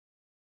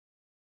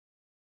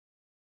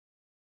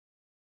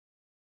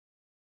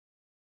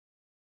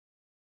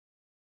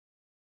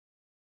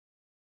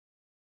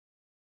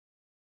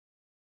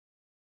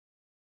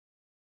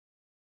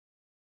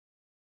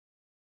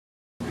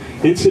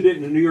Incident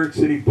in a New York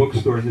City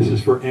bookstore, and this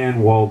is for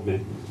Ann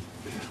Waldman.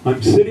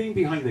 I'm sitting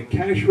behind the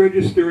cash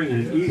register in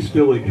an East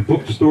Village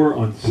bookstore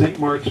on St.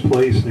 Mark's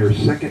Place near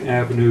 2nd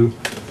Avenue,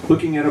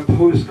 looking at a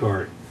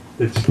postcard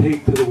that's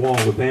taped to the wall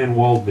with Ann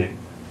Waldman,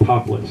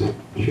 topless.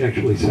 She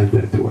actually sent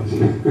that to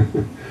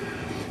us.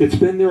 It's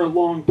been there a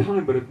long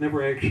time, but I've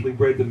never actually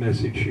read the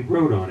message she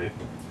wrote on it.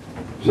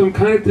 So I'm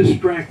kind of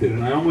distracted,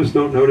 and I almost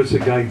don't notice a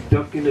guy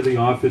duck into the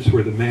office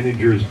where the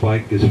manager's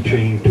bike is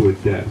chained to a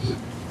desk.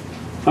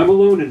 I'm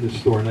alone in the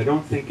store, and I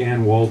don't think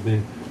Ann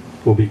Waldman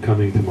will be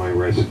coming to my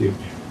rescue.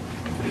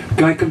 The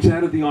guy comes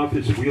out of the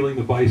office wheeling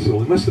the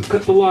bicycle. He must have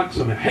cut the locks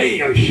on it.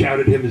 "Hey!" I shout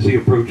at him as he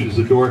approaches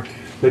the door.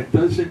 "That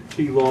doesn't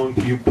belong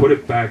to you. Put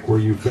it back where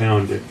you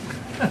found it."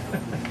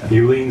 He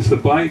leans the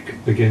bike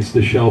against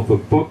the shelf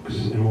of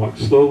books and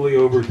walks slowly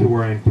over to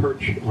where I'm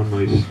perched on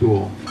my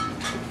stool.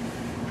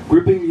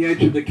 Gripping the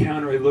edge of the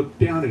counter, I look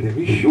down at him.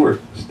 He's short,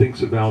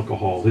 stinks of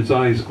alcohol, his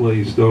eyes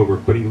glazed over,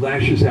 but he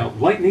lashes out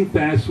lightning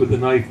fast with a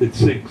knife that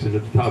sinks into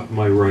the top of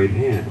my right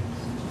hand.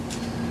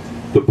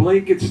 The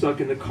blade gets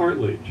stuck in the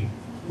cartilage.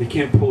 He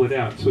can't pull it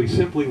out, so he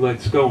simply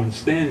lets go and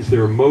stands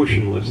there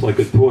motionless like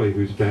a toy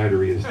whose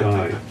battery has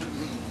died.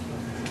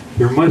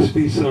 There must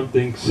be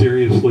something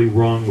seriously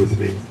wrong with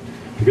me,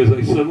 because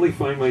I suddenly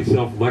find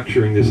myself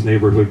lecturing this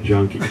neighborhood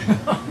junkie.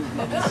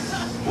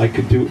 "I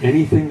could do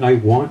anything I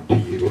want to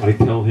you," I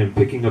tell him,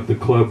 picking up the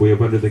club we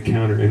have under the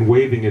counter and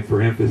waving it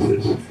for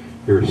emphasis.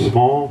 "You're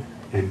small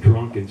and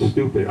drunk and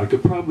stupid. I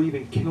could probably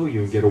even kill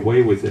you and get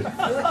away with it.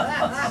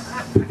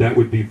 But that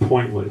would be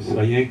pointless."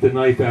 I yank the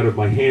knife out of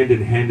my hand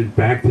and hand it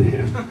back to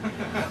him.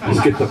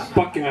 "Just get the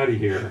fuck out of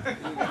here."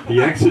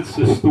 He exits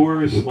the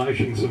store,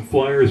 slashing some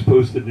flyers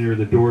posted near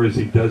the door as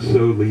he does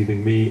so,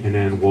 leaving me and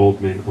Ann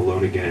Waldman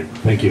alone again.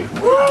 Thank you.